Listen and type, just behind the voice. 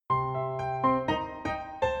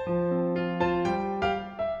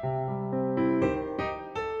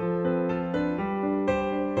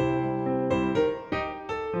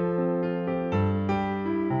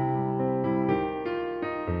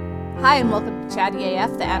Hi, and welcome to Chatty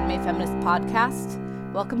AF, the Anime Feminist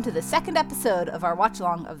Podcast. Welcome to the second episode of our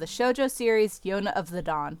watch-along of the shoujo series, Yona of the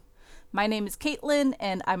Dawn. My name is Caitlin,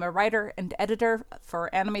 and I'm a writer and editor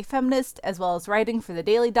for Anime Feminist, as well as writing for The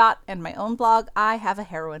Daily Dot and my own blog, I Have a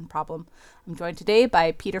Heroin Problem. I'm joined today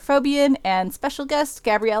by Peter Phobian and special guest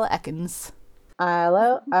Gabriella Ekins.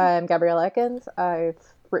 Hello, I'm Gabriella Ekins. I've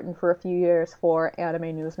written for a few years for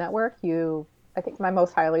Anime News Network. I think my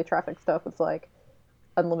most highly trafficked stuff was like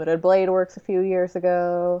Unlimited Blade Works a few years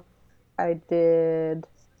ago. I did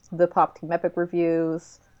the Pop Team Epic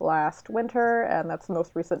reviews last winter, and that's the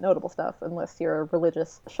most recent notable stuff, unless you're a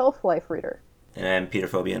religious shelf life reader. And I'm Peter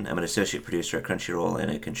Phobian. I'm an associate producer at Crunchyroll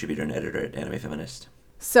and a contributor and editor at Anime Feminist.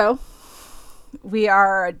 So, we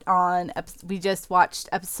just watched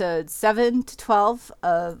episodes 7 to 12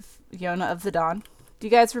 of Yona of the Dawn. Do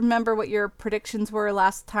you guys remember what your predictions were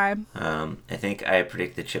last time? I think I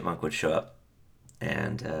predicted Chipmunk would show up,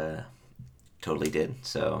 and totally did.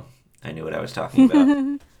 So I knew what I was talking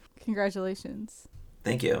about. Congratulations.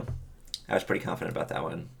 Thank you. I was pretty confident about that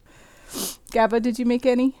one. Gabba, did you make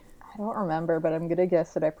any? I don't remember, but I'm gonna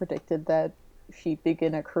guess that I predicted that she'd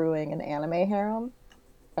begin accruing an anime harem,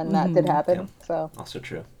 and that did happen. Yeah. So Also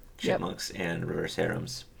true. Chipmunks and reverse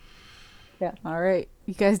harems. Yeah. All right.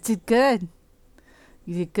 You guys did good.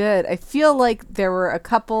 You did good. I feel like there were a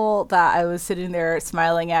couple that I was sitting there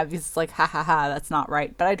smiling at because it's like, ha ha ha, that's not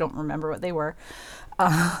right. But I don't remember what they were.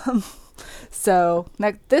 So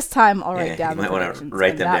this time I'll write down you might want to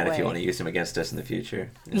write them down if you want to use them against us in the future.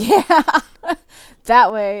 Yeah.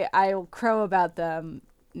 That way I'll crow about them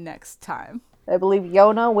next time. I believe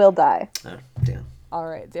Yona will die. Oh, damn. All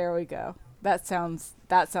right, there we go. That sounds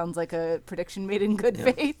like a prediction made in good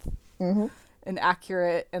faith. Mm-hmm. An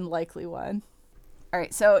accurate and likely one. All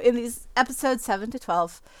right, so in these episodes 7 to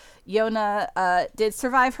 12, Yona did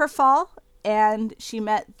survive her fall, and she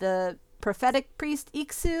met the prophetic priest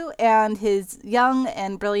Iksu and his young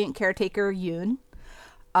and brilliant caretaker Yoon.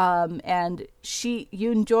 And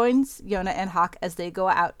Yoon joins Yona and Hawk as they go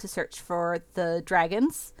out to search for the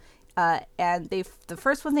dragons. And the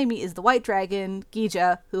first one they meet is the white dragon,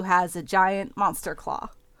 Gija, who has a giant monster claw.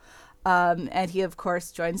 And he, of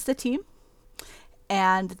course, joins the team.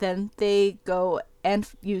 And then they go and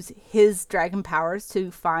use his dragon powers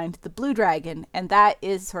to find the blue dragon. And that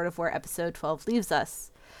is sort of where episode 12 leaves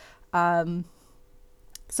us. So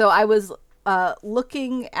I was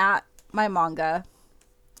looking at my manga,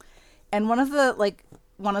 and one of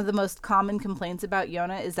the most common complaints about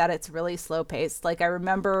Yona is that it's really slow paced. Like, I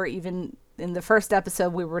remember even in the first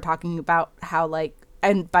episode we were talking about how,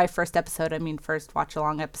 and by first episode I mean first watch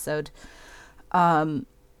along episode,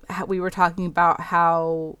 we were talking about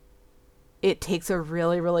how it takes a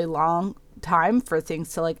really, really long time for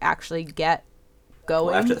things to actually get going.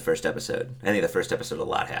 Well, after the first episode, I think the first episode a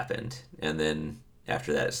lot happened, and then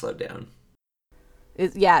after that it slowed down.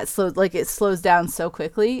 It slows down so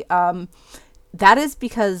quickly. That is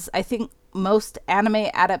because I think most anime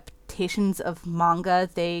adaptations of manga,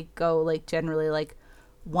 they go generally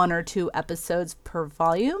 1 or 2 episodes per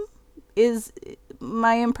volume is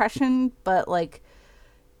my impression, but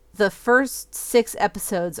the first 6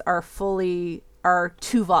 episodes are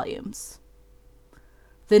 2 volumes.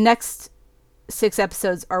 The next 6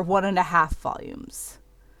 episodes are 1.5 volumes.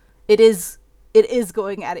 It is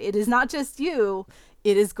going at it is not just you,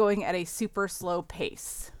 it is going at a super slow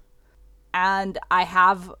pace. And I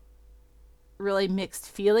have really mixed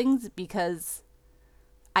feelings because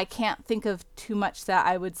I can't think of too much that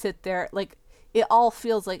I would sit there, it all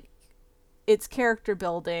feels like it's character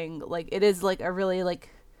building, it is a really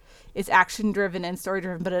it's action driven and story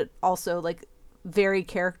driven, but it also very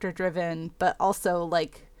character driven, but also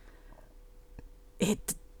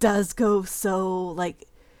it does go so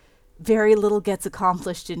very little gets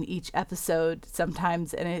accomplished in each episode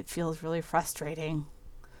sometimes, and it feels really frustrating.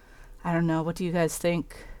 I don't know. What do you guys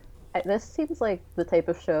think? This seems like the type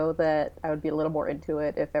of show that I would be a little more into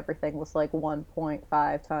it if everything was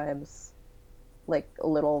 1.5 times a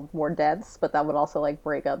little more dense, but that would also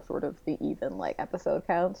break up sort of the even episode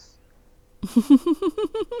counts.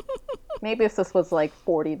 Maybe if this was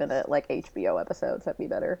 40-minute HBO episodes, that'd be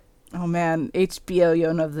better. Oh man, HBO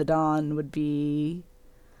Yona of the Dawn would be...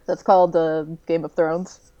 That's called Game of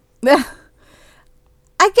Thrones.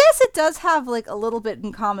 I guess it does have a little bit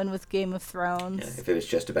in common with Game of Thrones. Yeah, if it was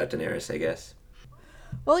just about Daenerys, I guess.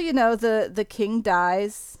 Well, the king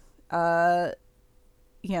dies, in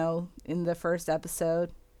the first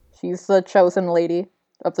episode. She's the chosen lady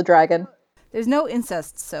of the dragon. There's no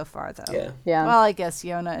incest so far, though. Yeah. Well, I guess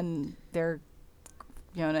Yona and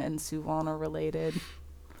Suwon are related.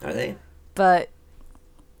 Are they? But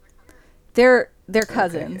they're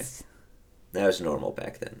cousins. That was normal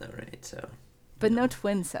back then, though, right? So, But no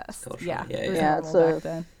twincest. culturally, Yeah, yeah, it was yeah. normal So- back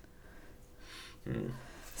then.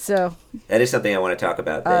 So that is something I want to talk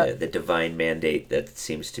about, the divine mandate that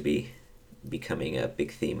seems to be becoming a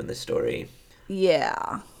big theme in the story.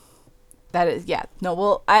 yeah, that is no.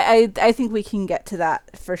 Well, I think we can get to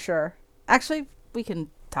that for sure. Actually, we can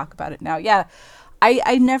talk about it now. Yeah,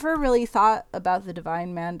 I never really thought about the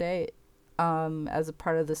divine mandate as a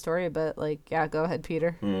part of the story, but like, yeah, go ahead,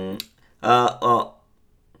 Peter. Well,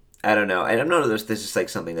 I don't know. I don't know. This is like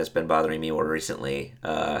something that's been bothering me more recently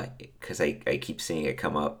because I keep seeing it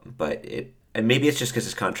come up. But and maybe it's just because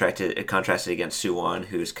it's contrasted against Suwon,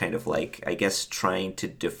 who's kind of like, I guess, trying to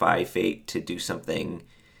defy fate to do something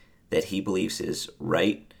that he believes is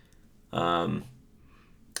right. I'm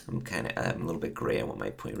a little bit gray on what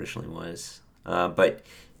my point originally was, but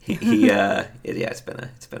it's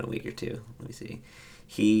been a week or two. Let me see.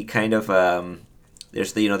 He kind of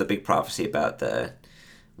there's the big prophecy about the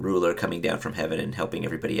ruler coming down from heaven and helping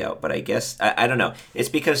everybody out. But I guess I don't know. It's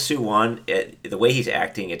because Suwon, the way he's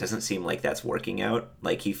acting, it doesn't seem like that's working out.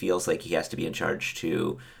 Like he feels like he has to be in charge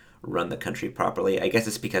to run the country properly. I guess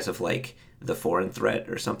it's because of like the foreign threat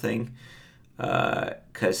or something.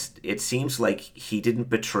 Because it seems like he didn't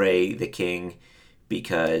betray the king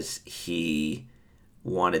because he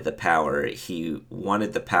wanted the power. He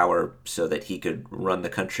wanted the power so that he could run the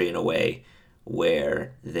country in a way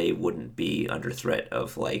where they wouldn't be under threat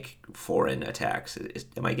of like foreign attacks.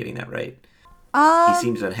 Am I getting that right? He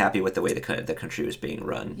seems unhappy with the way the country was being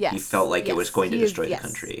run. Yes, He felt like it was going to destroy the yes.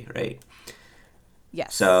 country, right?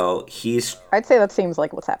 Yes. So he's I'd say that seems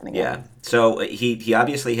like what's happening. yeah. So he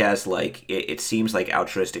obviously has like it seems like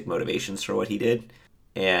altruistic motivations for what he did,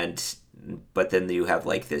 but then you have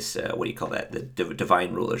like this what do you call that, the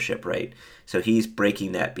divine rulership, right? So he's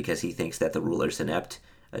breaking that because he thinks that the ruler's inept,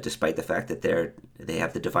 despite the fact that they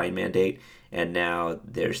have the divine mandate, and now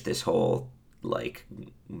there's this whole like,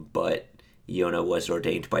 but Yona was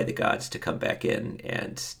ordained by the gods to come back in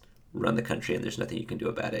and run the country, and there's nothing you can do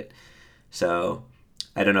about it. So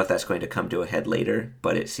I don't know if that's going to come to a head later,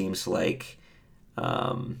 but it seems like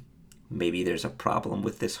maybe there's a problem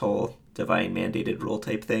with this whole divine mandated rule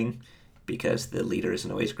type thing because the leader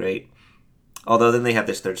isn't always great. Although then they have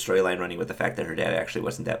this third storyline running with the fact that her dad actually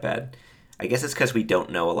wasn't that bad. I guess it's because we don't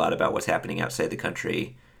know a lot about what's happening outside the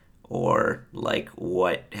country or like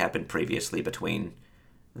what happened previously between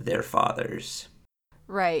their fathers.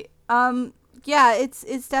 Right. Yeah,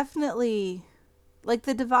 it's definitely like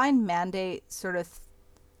the divine mandate sort of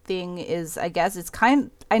thing is, I guess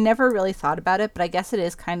I never really thought about it, but I guess it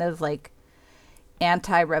is kind of like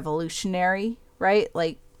anti-revolutionary, right?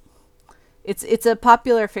 Like it's a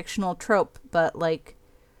popular fictional trope, but like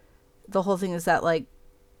the whole thing is that like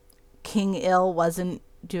King Il wasn't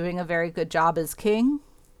doing a very good job as king,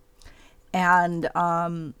 and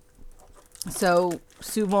so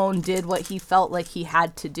Suwon did what he felt like he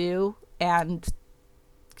had to do and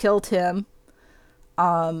killed him.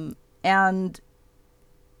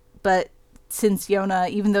 But since Yona,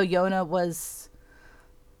 even though Yona was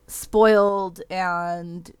spoiled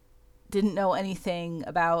and didn't know anything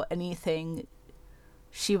about anything,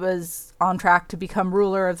 she was on track to become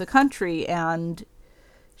ruler of the country, and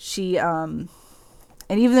she and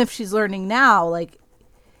even if she's learning now, like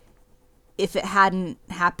if it hadn't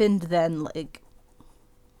happened, then like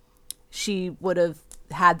she would have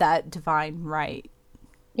had that divine right.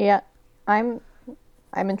 Yeah, I'm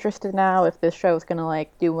interested now if this show is gonna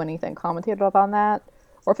like do anything commentative on that,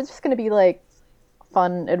 or if it's just gonna be like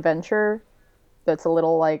fun adventure that's a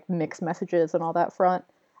little like mixed messages and all that front.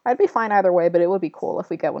 I'd be fine either way, but it would be cool if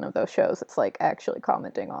we get one of those shows that's like actually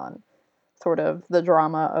commenting on sort of the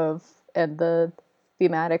drama of and the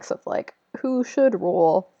thematics of like who should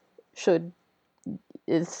rule, can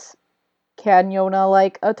Yona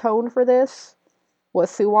like atone for this? Was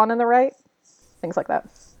Suwon in the right? Things like that.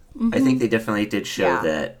 I think they definitely did show Yeah.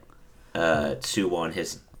 that Suwon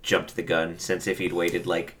has jumped the gun, since if he'd waited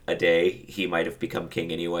like a day, he might have become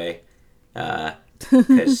king anyway.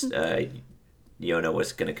 Because Yona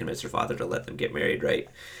was going to convince her father to let them get married, right?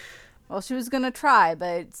 Well, she was gonna try,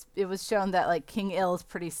 but it was shown that like King Il is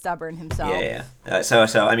pretty stubborn himself. Yeah. So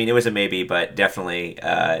I mean, it was a maybe, but definitely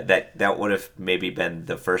that would have maybe been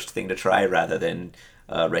the first thing to try rather than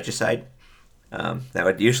regicide. That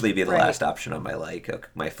would usually be the Right. last option on my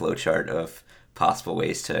flowchart of possible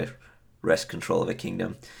ways to wrest control of a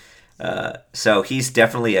kingdom. So he's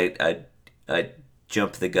definitely a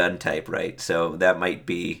jump the gun type, right? So that might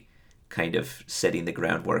be kind of setting the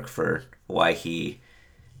groundwork for why he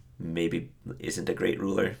maybe isn't a great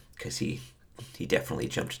ruler, because he definitely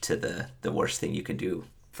jumped to the worst thing you can do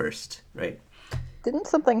first, right? Didn't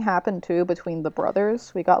something happen too between the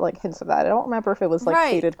brothers? We got like hints of that. I don't remember if it was like Right.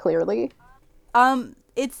 stated clearly.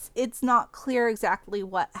 It's not clear exactly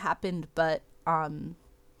what happened, but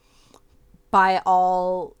by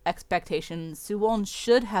all expectations, Suwon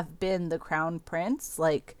should have been the crown prince.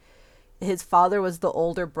 Like, his father was the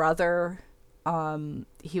older brother.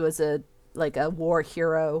 He was a war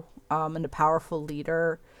hero, and a powerful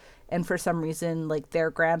leader. And for some reason, like,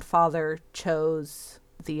 their grandfather chose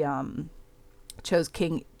Il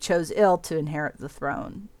to inherit the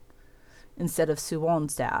throne instead of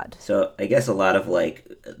Suwon's dad. So I guess a lot of like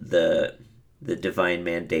the divine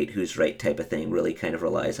mandate, who's right type of thing, really kind of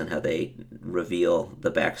relies on how they reveal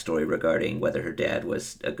the backstory regarding whether her dad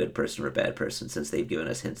was a good person or a bad person, since they've given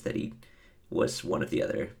us hints that he was one or the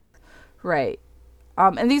other. Right.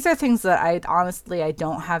 And these are things that I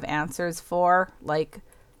don't have answers for. Like,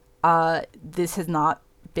 this has not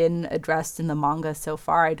been addressed in the manga so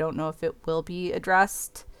far. I don't know if it will be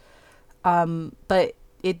addressed. But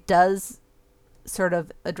it does sort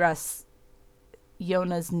of address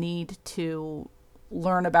Yona's need to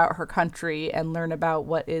learn about her country and learn about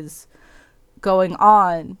what is going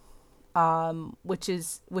on,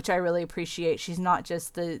 which I really appreciate. She's not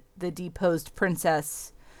just the deposed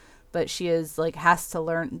princess, but she is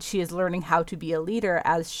learning how to be a leader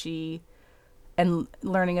and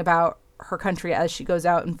learning about her country as she goes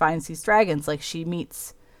out and finds these dragons. Like, she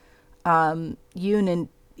meets Yoon and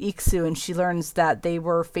Iksu, and she learns that they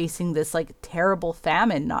were facing this like terrible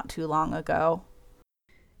famine not too long ago.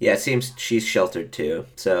 Yeah, it seems she's sheltered too.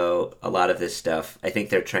 So a lot of this stuff, I think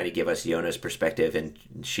they're trying to give us Yona's perspective, and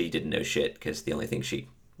she didn't know shit because the only thing she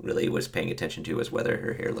really was paying attention to was whether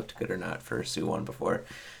her hair looked good or not for Suwon before.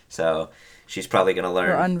 So she's probably going to learn.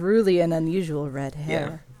 Her unruly and unusual red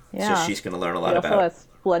hair. Yeah. So she's going to learn a lot She about. also has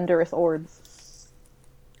splendorous orbs.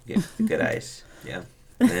 Yeah, the good eyes. Yeah.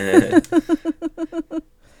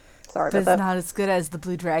 Sorry But about it's that. not as good as the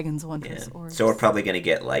Blue Dragon's wondrous Yeah. orbs. So we're probably going to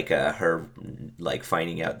get like her like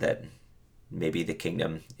finding out that maybe the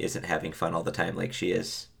kingdom isn't having fun all the time like she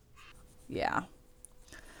is. Yeah.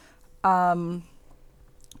 But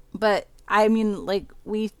I mean, like,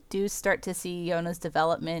 we do start to see Yona's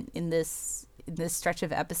development in this stretch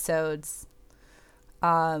of episodes.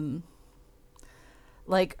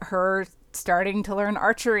 Like her starting to learn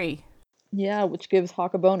archery. Yeah, which gives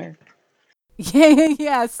Hawk a boner.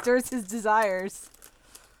 Yeah, stirs his desires.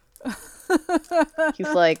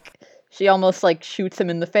 He's like, she almost like shoots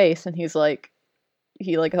him in the face, and he's like,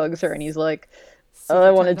 he like hugs her, and he's like, oh,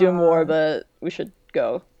 I want to do more, but we should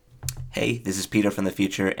go. Hey, this is Peter from the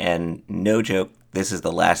future, and no joke, this is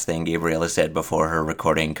the last thing Gabriella said before her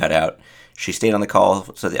recording cut out. She stayed on the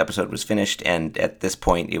call, so the episode was finished, and at this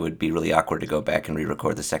point, it would be really awkward to go back and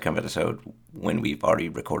re-record the second episode when we've already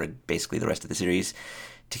recorded basically the rest of the series.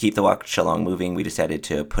 To keep the watch along moving, we decided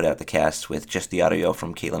to put out the cast with just the audio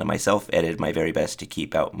from Caitlin and myself. Edited my very best to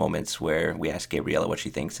keep out moments where we ask Gabriella what she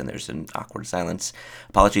thinks and there's an awkward silence.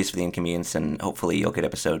 Apologies for the inconvenience, and hopefully you'll get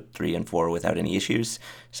episode 3 and 4 without any issues.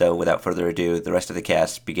 So without further ado, the rest of the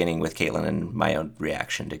cast, beginning with Caitlin and my own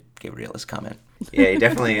reaction to Gabriella's comment. Yeah, you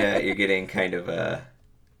definitely you're getting kind of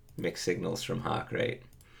mixed signals from Hawk, right?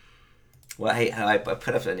 Well, I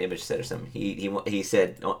put up an image set or something. He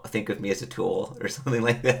said, oh, "Think of me as a tool" or something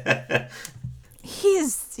like that. He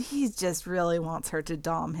just really wants her to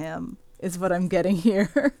dom him, is what I'm getting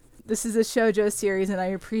here. This is a shoujo series, and I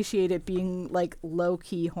appreciate it being like low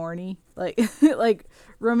key horny. Like like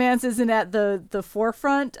romance isn't at the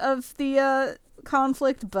forefront of the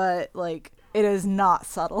conflict, but like it is not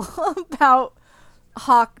subtle about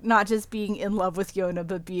Hawk not just being in love with Yona,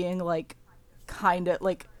 but being like kind of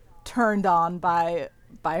like turned on by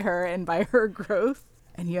her and by her growth,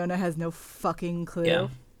 and Yona has no fucking clue. Yeah,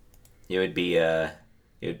 it would be the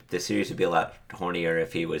series would be a lot hornier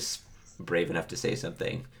if he was brave enough to say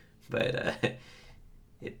something, but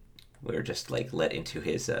we're just like let into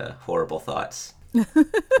his horrible thoughts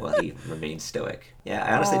while he remains stoic. Yeah,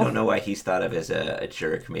 I honestly don't know why he's thought of as a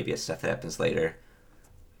jerk. Maybe it's stuff that happens later.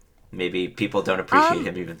 Maybe people don't appreciate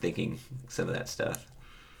him even thinking some of that stuff.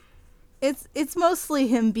 It's mostly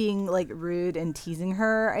him being like rude and teasing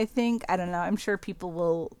her, I think. I don't know. I'm sure people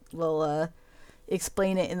will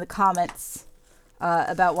explain it in the comments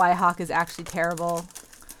about why Hawk is actually terrible.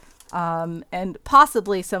 And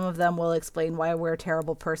possibly some of them will explain why we're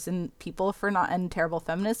terrible people for not, and terrible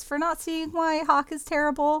feminists for not seeing why Hawk is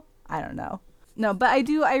terrible. I don't know. No, but I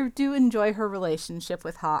do enjoy her relationship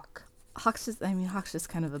with Hawk. Hawk's just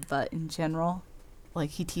kind of a butt in general.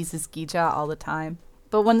 Like, he teases Gija all the time.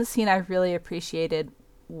 But one scene I really appreciated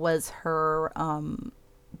was her,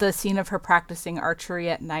 the scene of her practicing archery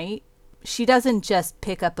at night. she doesn't just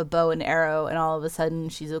pick up a bow and arrow and all of a sudden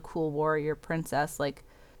she's a cool warrior princess. Like,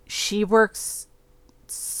 she works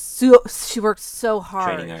so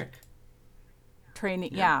hard. Training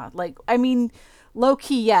arc. Yeah. Like, I mean, low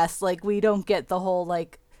key, yes. Like, we don't get the whole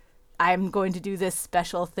like, I'm going to do this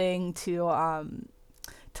special thing to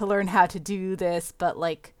learn how to do this, but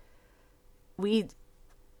like,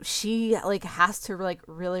 she like has to like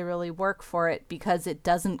really really work for it because it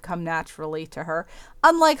doesn't come naturally to her,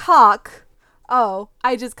 unlike Hawk. Oh,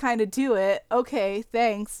 I just kind of do it. Okay,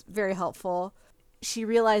 thanks, very helpful. She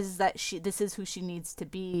realizes that this is who she needs to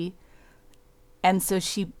be, and so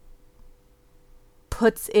she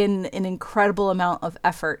puts in an incredible amount of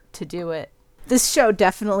effort to do it. This show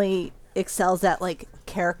definitely excels at like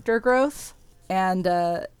character growth. And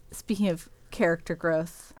speaking of character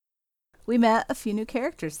growth, we met a few new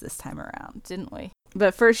characters this time around, didn't we?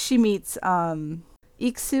 But first she meets Iksu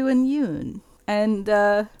and Yoon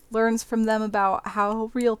and learns from them about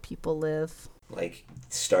how real people live. Like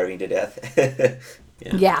starving to death.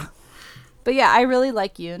 Yeah. But yeah, I really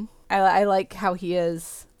like Yoon. I like how he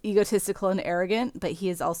is egotistical and arrogant, but he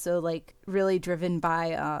is also like really driven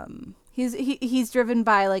by he's driven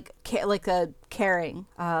by like a caring,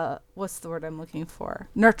 what's the word I'm looking for?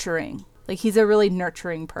 Nurturing. Like, he's a really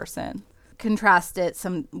nurturing person. Contrast it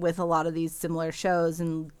with a lot of these similar shows,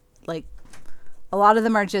 and like a lot of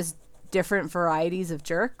them are just different varieties of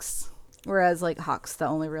jerks, whereas like Hawk's the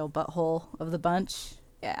only real butthole of the bunch.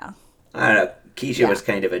 Yeah. I don't know. Keisha was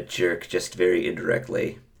kind of a jerk, just very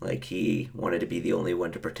indirectly. Like, he wanted to be the only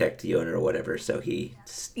one to protect the owner or whatever, so he...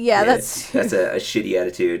 Yeah, that's a shitty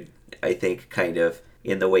attitude, I think, kind of,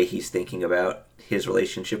 in the way he's thinking about his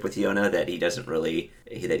relationship with Yona, that he doesn't really...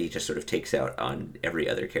 that he just sort of takes out on every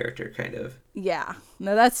other character, kind of. Yeah.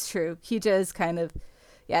 No, that's true. Kija is kind of...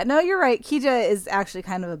 Yeah, no, you're right. Kija is actually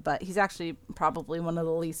kind of a butt. He's actually probably one of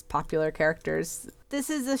the least popular characters. This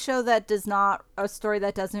is a show that a story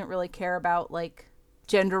that doesn't really care about, like,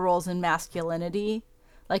 gender roles and masculinity.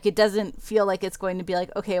 Like, it doesn't feel like it's going to be like,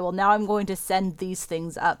 okay, well, now I'm going to send these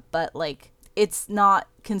things up. But, like, it's not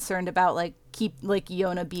concerned about, like, keep, like,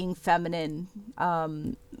 Yona being feminine,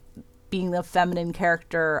 being the feminine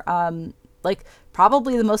character. Like,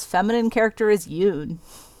 probably the most feminine character is Yoon.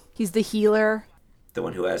 He's the healer. The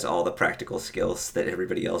one who has all the practical skills that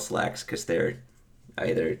everybody else lacks because they're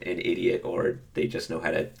either an idiot or they just know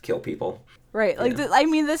how to kill people. Right. Like, I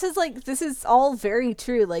mean, this is all very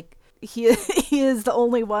true. Like, he is the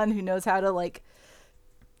only one who knows how to like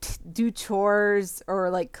do chores or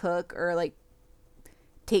like cook or like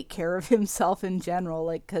take care of himself in general.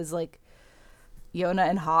 Like, because like Yona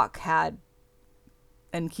and Hawk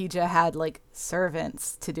and Kija had like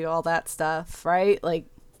servants to do all that stuff, right? Like,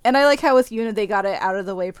 and I like how with Yuna they got it out of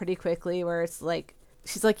the way pretty quickly, where it's like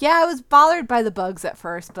she's like, yeah, I was bothered by the bugs at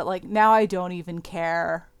first, but like now I don't even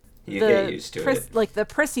care. You get used to it. Like the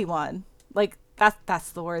prissy one, like. That's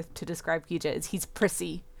the word to describe Kija, is he's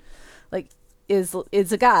prissy, like is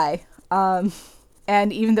a guy,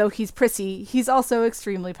 and even though he's prissy, he's also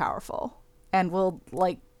extremely powerful and will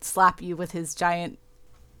like slap you with his giant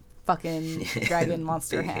fucking dragon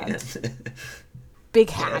monster hand. Big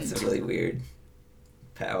hand. That's a really weird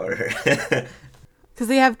power. Because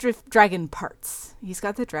they have dragon parts. He's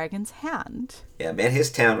got the dragon's hand. Yeah, man,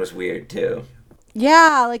 his town was weird too.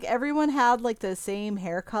 Yeah, like everyone had like the same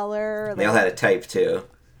hair color. Like, they all had a type too.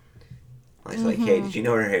 I was like, hey, did you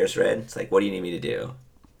know her hair's red? It's like, what do you need me to do?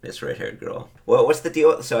 This red-haired girl. Well, what's the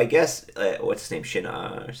deal? So I guess, what's his name?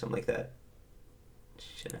 Shina or something like that.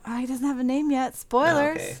 Shina. Oh, he doesn't have a name yet.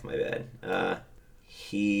 Spoilers. Oh, okay, my bad.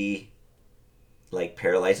 He like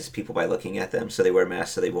paralyzes people by looking at them, so they wear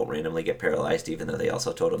masks so they won't randomly get paralyzed, even though they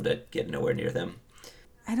also told them to get nowhere near them.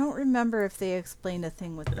 I don't remember if they explained a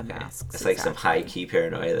thing with the masks. It's like some high-key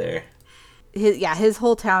paranoia there. His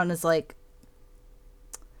whole town is like...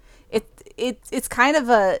 It's kind of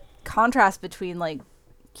a contrast between, like,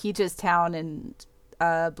 Kija's town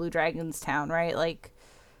and Blue Dragon's town, right? Like,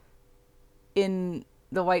 in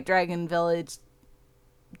the White Dragon Village,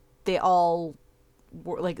 they all,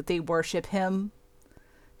 they worship him.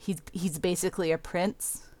 He's basically a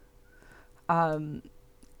prince.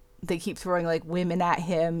 They keep throwing like women at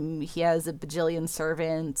him. He has a bajillion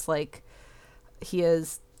servants. Like, he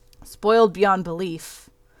is spoiled beyond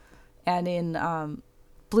belief. And in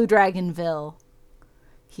Blue Dragonville,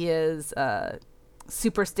 he is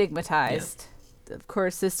super stigmatized. Yeah. Of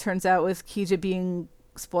course, this turns out with Kija being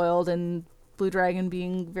spoiled and Blue Dragon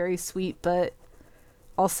being very sweet, but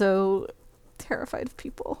also terrified of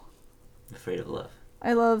people. Afraid of love.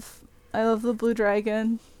 I love the Blue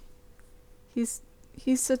Dragon. He's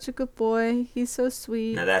such a good boy. He's so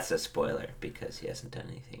sweet. Now that's a spoiler because he hasn't done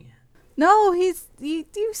anything yet. No, you see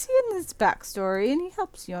in his backstory, and he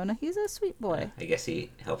helps Yona. He's a sweet boy. I guess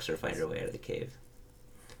he helps her find her way out of the cave.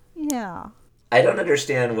 Yeah. I don't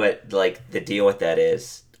understand what like the deal with that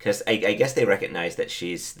is, because I guess they recognize that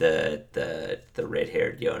she's the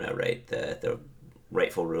red-haired Yona, right? The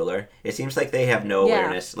rightful ruler. It seems like they have no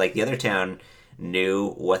awareness. Like the other town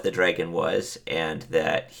knew what the dragon was and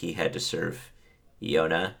that he had to serve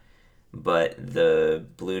Yona, but the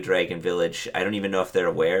Blue Dragon Village, I don't even know if they're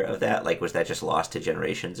aware of that. Like, was that just lost to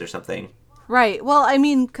generations or something? Right. Well, I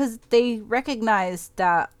mean, because they recognized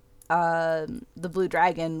that the Blue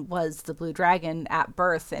Dragon was the Blue Dragon at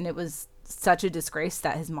birth, and it was such a disgrace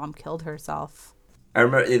that his mom killed herself. I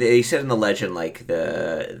remember they said in the legend like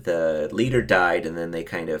the leader died, and then they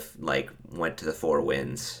kind of like went to the Four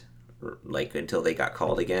Winds, like until they got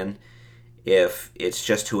called again. If it's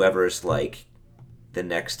just whoever's like the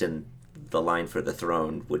next in the line for the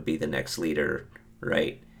throne would be the next leader,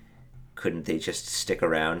 right? Couldn't they just stick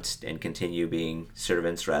around and continue being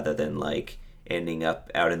servants rather than like ending up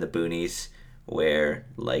out in the boonies where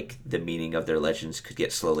like the meaning of their legends could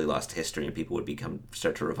get slowly lost to history and people would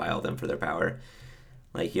start to revile them for their power?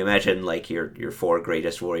 Like you imagine like your four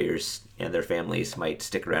greatest warriors and their families might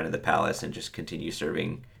stick around in the palace and just continue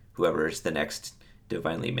serving whoever is the next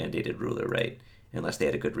divinely mandated ruler, right? Unless they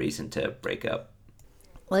had a good reason to break up.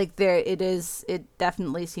 Like it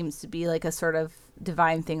definitely seems to be like a sort of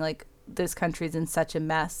divine thing. Like this country's in such a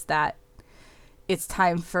mess that it's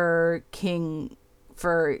time for King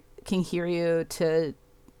Hiryu to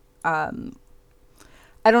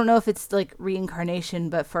I don't know if it's like reincarnation,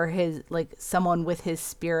 but for his like someone with his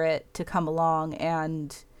spirit to come along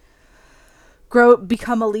and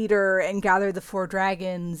become a leader and gather the four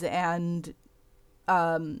dragons and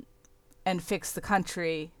fix the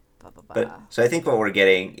country. Blah, blah, blah. But so I think what we're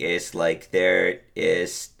getting is like there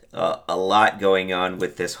is a lot going on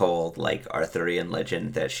with this whole like Arthurian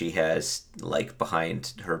legend that she has like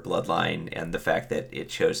behind her bloodline, and the fact that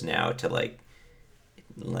it shows now to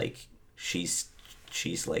like she's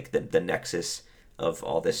like the nexus of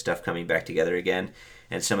all this stuff coming back together again,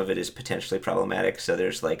 and some of it is potentially problematic. So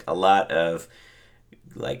there's like a lot of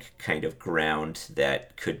like kind of ground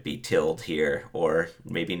that could be tilled here, or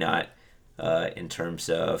maybe not, in terms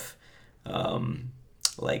of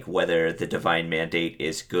like whether the divine mandate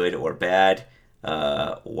is good or bad.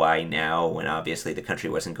 Why now when obviously the country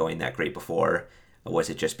wasn't going that great before? Was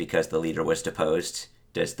it just because the leader was deposed?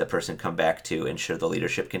 Does the person come back to ensure the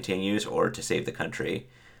leadership continues or to save the country?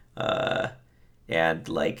 And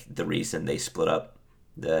like the reason they split up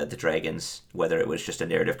the dragons, whether it was just a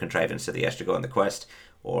narrative contrivance so they had to go on the quest,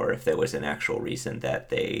 or if there was an actual reason that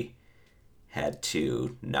they had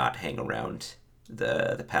to not hang around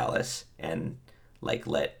the palace and like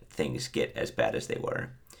let things get as bad as they were.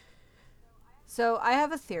 So I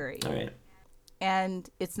have a theory. All right. And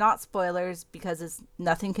it's not spoilers because it's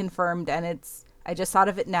nothing confirmed, and I just thought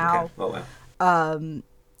of it now. Okay. Oh wow.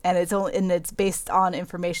 And it's based on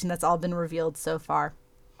information that's all been revealed so far.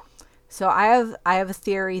 So I have a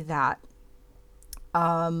theory that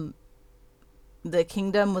the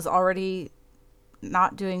kingdom was already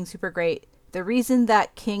not doing super great. The reason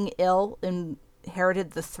that King Il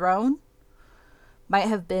inherited the throne might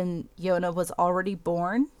have been Yona was already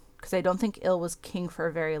born, because I don't think Il was king for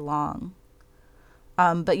very long.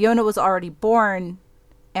 But Yona was already born,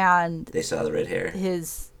 and they saw the red hair.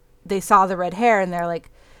 They saw the red hair, and they're like,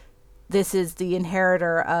 "This is the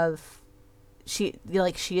inheritor of she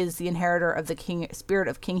is the inheritor of the spirit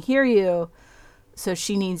of King Hiryu, so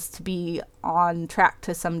she needs to be on track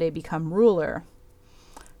to someday become ruler."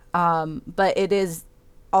 But it is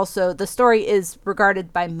also, the story is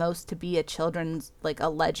regarded by most to be a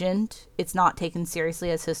legend. It's not taken seriously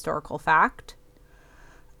as historical fact.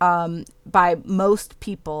 By most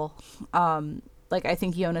people. Like I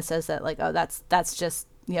think Yona says that like, oh, that's just,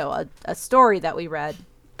 a story that we read.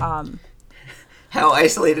 How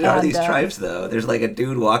isolated are these tribes, though? There's like a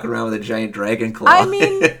dude walking around with a giant dragon claw. I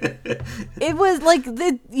mean, it was like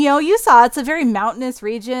you saw it's a very mountainous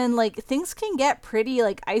region. Like things can get pretty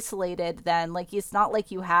like isolated. Then like it's not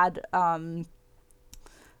like you had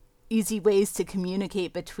easy ways to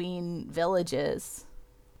communicate between villages.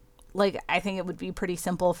 Like I think it would be pretty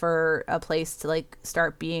simple for a place to like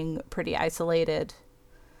start being pretty isolated.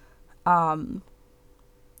 So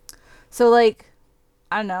like,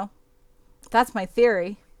 I don't know. That's my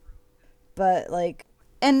theory. But like,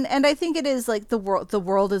 and I think it is like the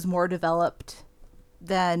world is more developed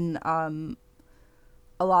than a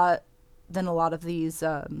lot of these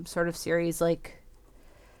sort of series. Like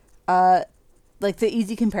the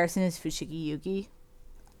easy comparison is Fushigi Yugi.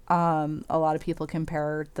 A lot of people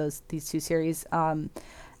compare these two series.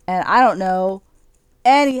 And I don't know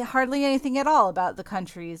hardly anything at all about the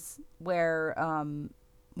countries where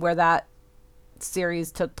that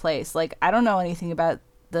series took place. Like, I don't know anything about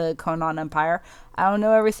the Conan Empire. I don't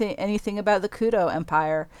know anything about the Kudo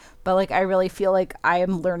Empire. But like, I really feel like I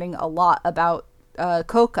am learning a lot about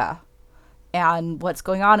Koka and what's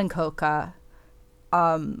going on in Koka.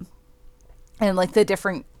 And like the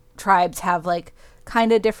different tribes have like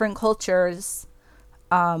kind of different cultures,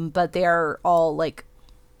 but they're all like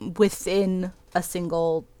within a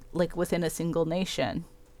single nation.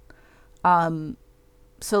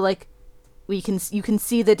 So like you can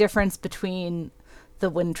see the difference between the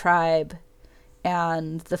Wind Tribe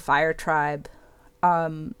and the Fire Tribe,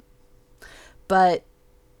 but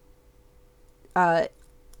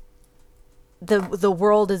the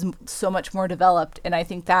world is so much more developed, and I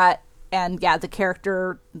think that, and yeah, the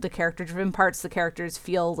character driven parts, the characters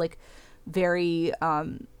feel like very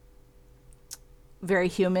very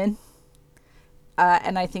human,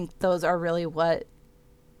 and I think those are really what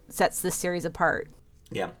sets this series apart.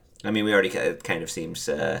 Yeah, I mean, we already, it kind of seems,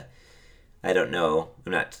 I don't know,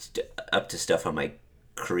 I'm not up to stuff on my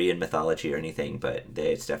Korean mythology or anything, but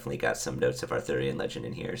it's definitely got some notes of Arthurian legend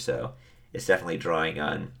in here, so it's definitely drawing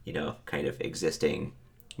on, kind of existing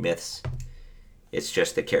myths. It's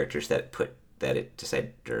just the characters the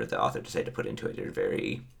author decided to put into it are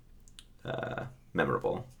very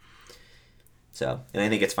memorable. So, and I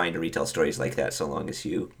think it's fine to retell stories like that so long as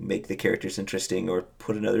you make the characters interesting or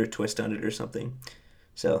put another twist on it or something.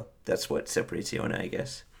 So that's what separates Yona, I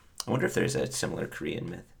guess. I wonder if there's a similar Korean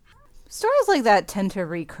myth. Stories like that tend to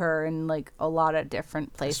recur in like a lot of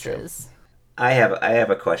different places. I have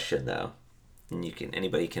a question though, and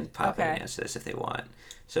anybody can pop in and answer this if they want.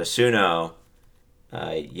 So Suno,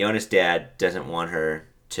 Yona's dad doesn't want her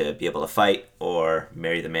to be able to fight or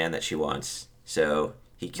marry the man that she wants, so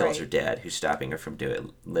he kills her dad, who's stopping her from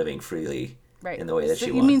living freely in the way that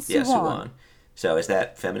she wants. Yeah, Suwon. So is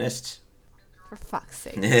that feminist? For fuck's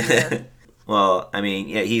sake. Well, I mean,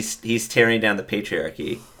 yeah, he's tearing down the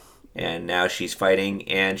patriarchy, and now she's fighting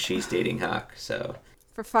and she's dating Hawk. So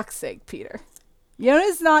for fuck's sake, Peter.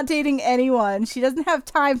 Yona's not dating anyone. She doesn't have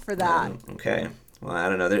time for that. Okay. Well, I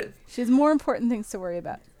don't know. She has more important things to worry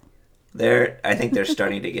about. I think they're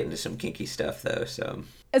starting to get into some kinky stuff, though. So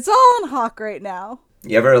it's all on Hawk right now.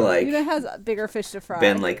 You ever like Yuna has bigger fish to fry.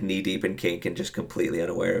 Been like knee deep in kink and just completely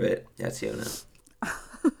unaware of it? That's Yona.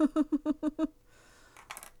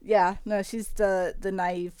 Yeah, no, she's the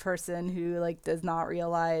naive person who like does not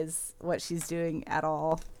realize what she's doing at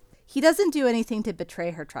all. He doesn't do anything to betray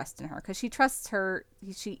her trust in her because she trusts her.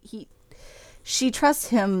 She trusts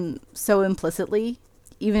him so implicitly,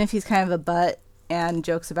 even if he's kind of a butt and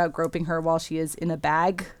jokes about groping her while she is in a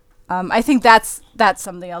bag. I think that's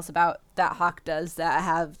something else about that Hawk does that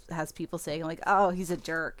has people saying like, oh, he's a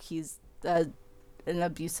jerk. He's an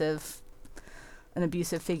abusive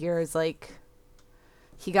figure. Is like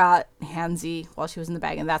he got handsy while she was in the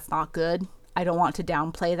bag, and that's not good. I don't want to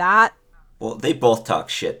downplay that. Well, they both talk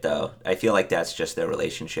shit though. I feel like that's just their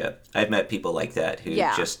relationship. I've met people like that who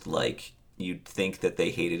just like, you'd think that they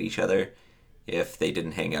hated each other if they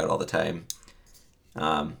didn't hang out all the time.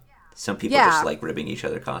 Some people just like ribbing each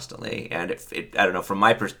other constantly, and I don't know, from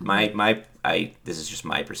this is just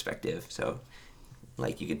my perspective, so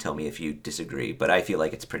like you can tell me if you disagree, but I feel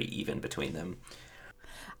like it's pretty even between them.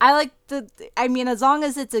 I like as long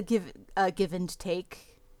as it's a give and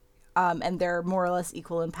take, and they're more or less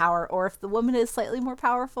equal in power, or if the woman is slightly more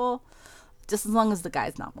powerful, just as long as the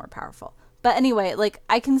guy's not more powerful. But anyway, like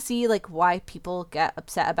I can see like why people get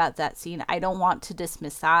upset about that scene. I don't want to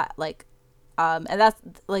dismiss that, like, and that's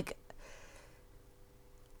like,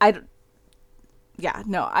 I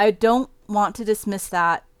don't want to dismiss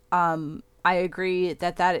that. I agree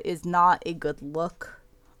that is not a good look,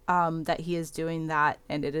 that he is doing that,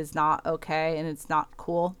 and it is not okay, and it's not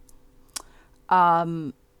cool.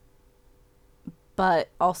 But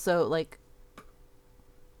also, like,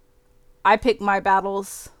 I pick my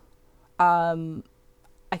battles. I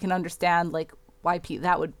can understand, like, why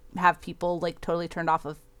that would have people, like, totally turned off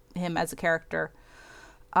of him as a character.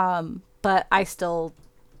 But I still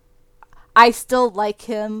like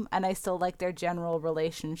him, and I still like their general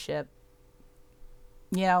relationship,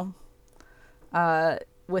 while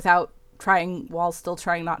still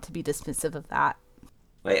trying not to be dismissive of that.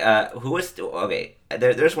 Wait, who was okay?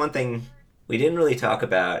 There's one thing we didn't really talk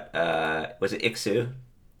about. Was it Iksu,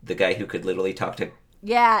 the guy who could literally talk to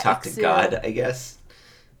Iksu. to God? I guess.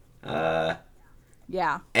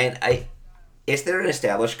 Yeah. And is there an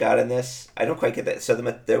established God in this? I don't quite get that. So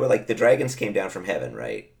there were like the dragons came down from heaven,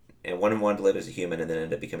 right? and one wanted to live as a human and then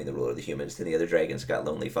ended up becoming the ruler of the humans. Then the other dragons got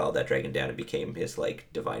lonely, followed that dragon down, and became his like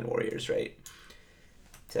divine warriors, right?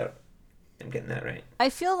 So I'm getting that right. I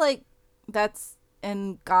feel like that's,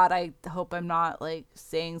 and God, I hope I'm not like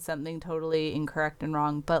saying something totally incorrect and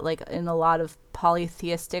wrong, but like in a lot of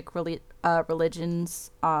polytheistic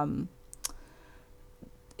religions,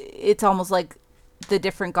 it's almost like the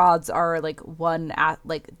different gods are like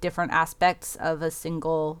like different aspects of a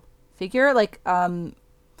single figure. Like, I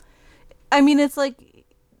mean, it's like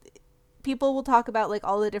people will talk about like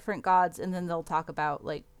all the different gods, and then they'll talk about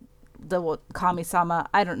like the Kami-sama.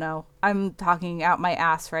 I don't know. I'm talking out my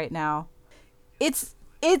ass right now. It's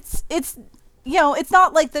you know, it's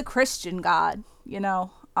not like the Christian God, you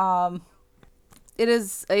know. It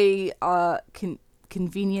is a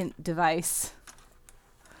convenient device.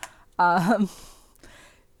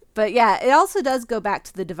 But yeah, it also does go back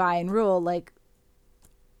to the divine rule, like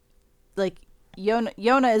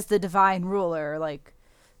Yona is the divine ruler, like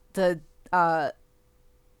the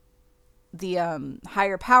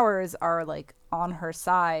higher powers are like on her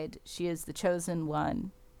side. She is the chosen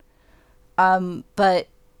one. But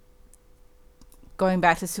going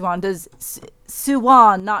back to Suwon, does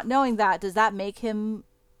Suwon, not knowing that, does that make him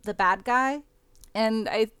the bad guy?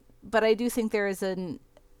 But I do think there is an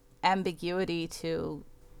ambiguity to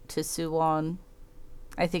Suwon.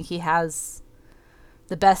 I think he has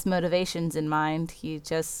the best motivations in mind. He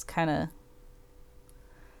just kind of,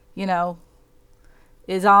 you know,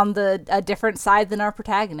 is on a different side than our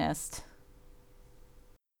protagonist.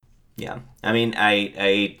 Yeah, I mean,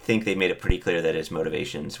 I think they made it pretty clear that his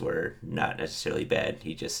motivations were not necessarily bad.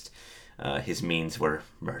 He just, his means were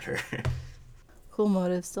murder. Cool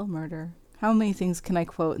motive, still murder. How many things can I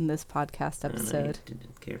quote in this podcast episode?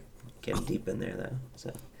 Getting deep in there, though.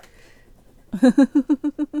 So,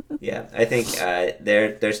 yeah, I think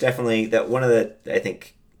there's definitely that one of the, I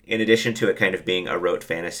think, in addition to it kind of being a rote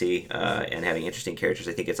fantasy and having interesting characters,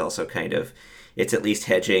 I think it's also kind of, it's at least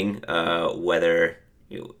hedging whether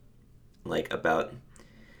like about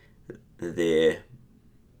the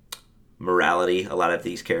morality a lot of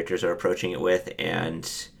these characters are approaching it with,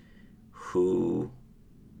 and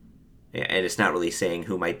it's not really saying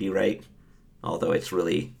who might be right, although it's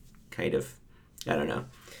really kind of, I don't know.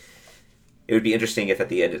 It would be interesting if at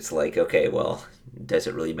the end it's like, okay, well, does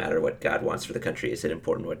it really matter what God wants for the country? Is it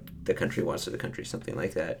important what the country wants for the country? Something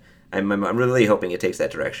like that. I'm really hoping it takes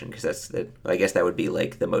that direction, because I guess that would be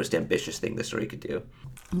like the most ambitious thing the story could do.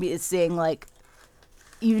 It's saying like,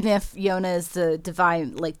 even if Yona is the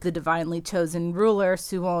divinely chosen ruler,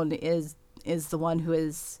 Suwon is the one who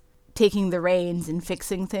is taking the reins and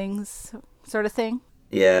fixing things, sort of thing.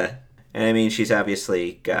 Yeah, and I mean, she's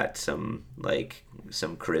obviously got some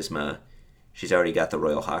charisma. She's already got the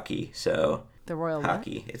royal hockey, so the royal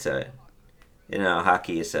hockey. What? It's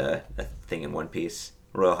hockey is a thing in One Piece.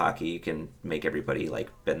 Royal hockey, you can make everybody like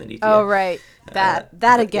bend the knee to you. Oh right, that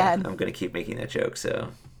again. Yeah, I'm gonna keep making that joke,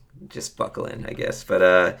 so just buckle in, I guess.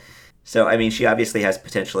 But so I mean, she obviously has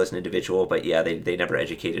potential as an individual, but yeah, they never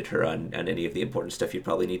educated her on any of the important stuff you'd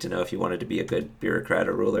probably need to know if you wanted to be a good bureaucrat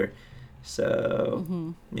or ruler.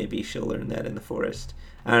 So maybe she'll learn that in the forest.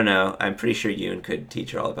 I don't know. I'm pretty sure Yoon could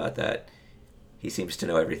teach her all about that. He seems to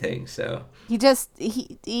know everything, so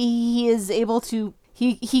he is able to.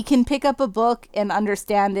 He can pick up a book and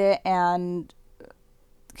understand it and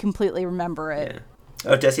completely remember it. Yeah.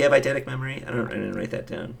 Oh, does he have eidetic memory? I didn't write that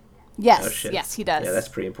down. Yes. Oh, shit. Yes, he does. Yeah, that's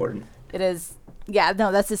pretty important. It is. Yeah,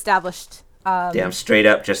 no, that's established. Damn, straight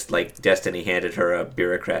up, just like Destiny handed her a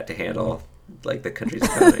bureaucrat to handle like the country's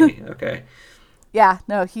economy. Okay. Yeah,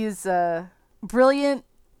 no, he's brilliant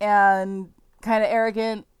and kind of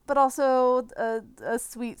arrogant, but also a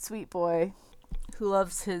sweet, sweet boy who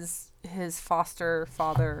loves his foster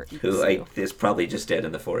father, who is probably just dead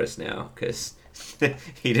in the forest now, because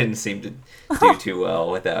he didn't seem to do too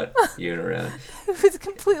well without Yoon around. He was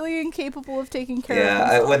completely incapable of taking care of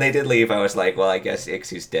himself. Yeah, when they did leave, I was like, well, I guess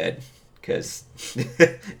Ixu's dead, because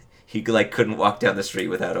he like couldn't walk down the street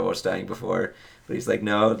without almost dying before. But he's like,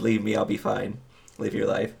 no, leave me, I'll be fine. Live your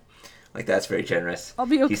life. Like, that's very generous. I'll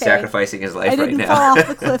be okay. He's sacrificing his life right now. I didn't fall off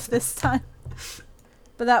the cliff this time.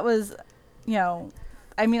 But that was, you know,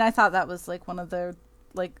 I mean, I thought that was like one of the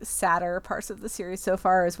like sadder parts of the series so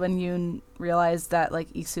far, is when Yoon realized that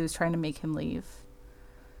like Ixu is trying to make him leave.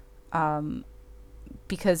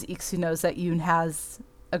 Because Ixu knows that Yoon has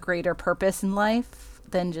a greater purpose in life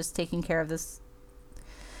than just taking care of this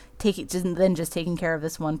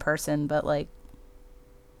one person, but like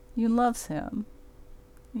Yoon loves him.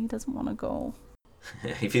 He doesn't want to go.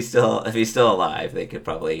 If he's still alive, they could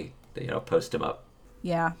probably, post him up.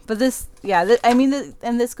 Yeah, but this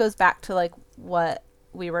goes back to like what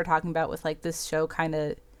we were talking about with like this show kind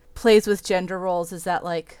of plays with gender roles is that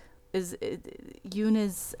like Yoon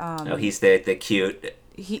is he's the cute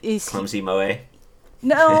he's clumsy moe.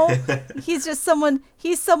 No, he's just someone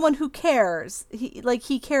who cares.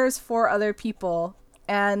 He cares for other people,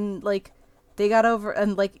 and like they got over,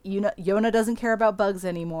 and like Yona doesn't care about bugs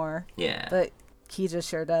anymore. Yeah. But Kija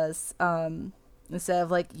sure does. Instead of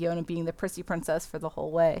like Yona being the prissy princess for the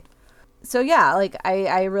whole way. So yeah, like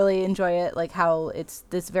I really enjoy it, like how it's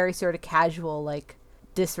this very sort of casual like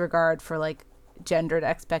disregard for like gendered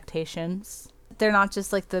expectations. They're not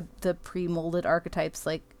just like the pre-molded archetypes,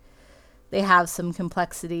 like they have some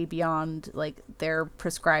complexity beyond like their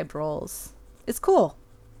prescribed roles. It's cool.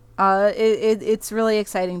 It's really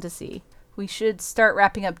exciting to see. We should start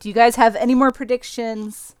wrapping up. Do you guys have any more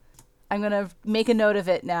predictions? I'm going to make a note of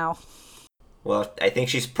it now. Well, I think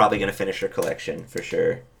she's probably going to finish her collection for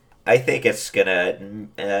sure. I think it's going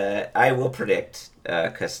to... I will predict,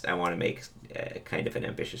 because I want to make kind of an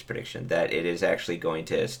ambitious prediction, that it is actually going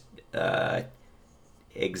to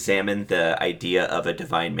examine the idea of a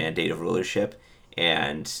divine mandate of rulership,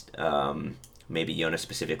 and maybe Yona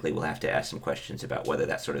specifically will have to ask some questions about whether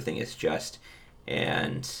that sort of thing is just,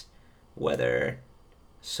 and whether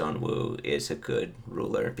Sunwoo is a good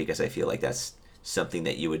ruler, because I feel like that's something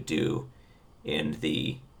that you would do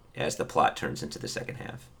as the plot turns into the second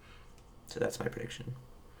half. So that's my prediction.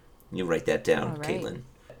 You write that down, right. Caitlin.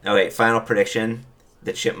 Okay, final prediction.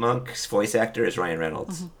 The Chipmunk's voice actor is Ryan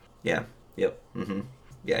Reynolds. Mm-hmm. Yeah. Yep. Mm-hmm.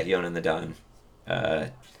 Yeah, Yona and the Don.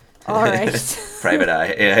 All right. Private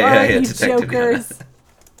Eye. Yeah, all right, you Detective jokers. Yona.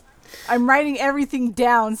 I'm writing everything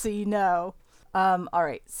down so you know. All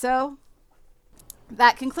right, so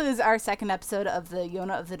that concludes our second episode of the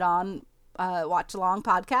Yona of the Dawn Watch Along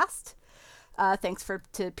podcast. Thanks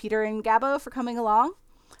to Peter and Gabo for coming along.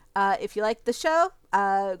 If you like the show,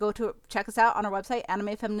 go to check us out on our website,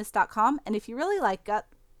 animefeminist.com. And if you really like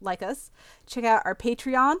us, check out our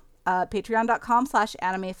Patreon,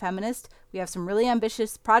 patreon.com/animefeminist. We have some really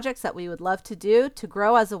ambitious projects that we would love to do to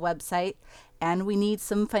grow as a website, and we need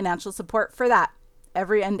some financial support for that.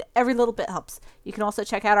 Every little bit helps. You can also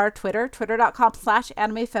check out our Twitter,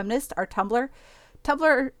 twitter.com/animefeminist, our Tumblr,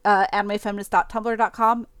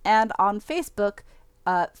 animefeminist.tumblr.com, and on Facebook,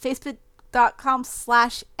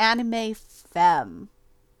 facebook.com/animefem.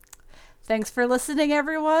 Thanks for listening,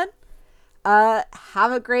 everyone.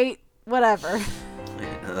 Have a great whatever.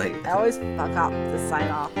 I always fuck up the sign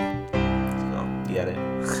off. So, you got it.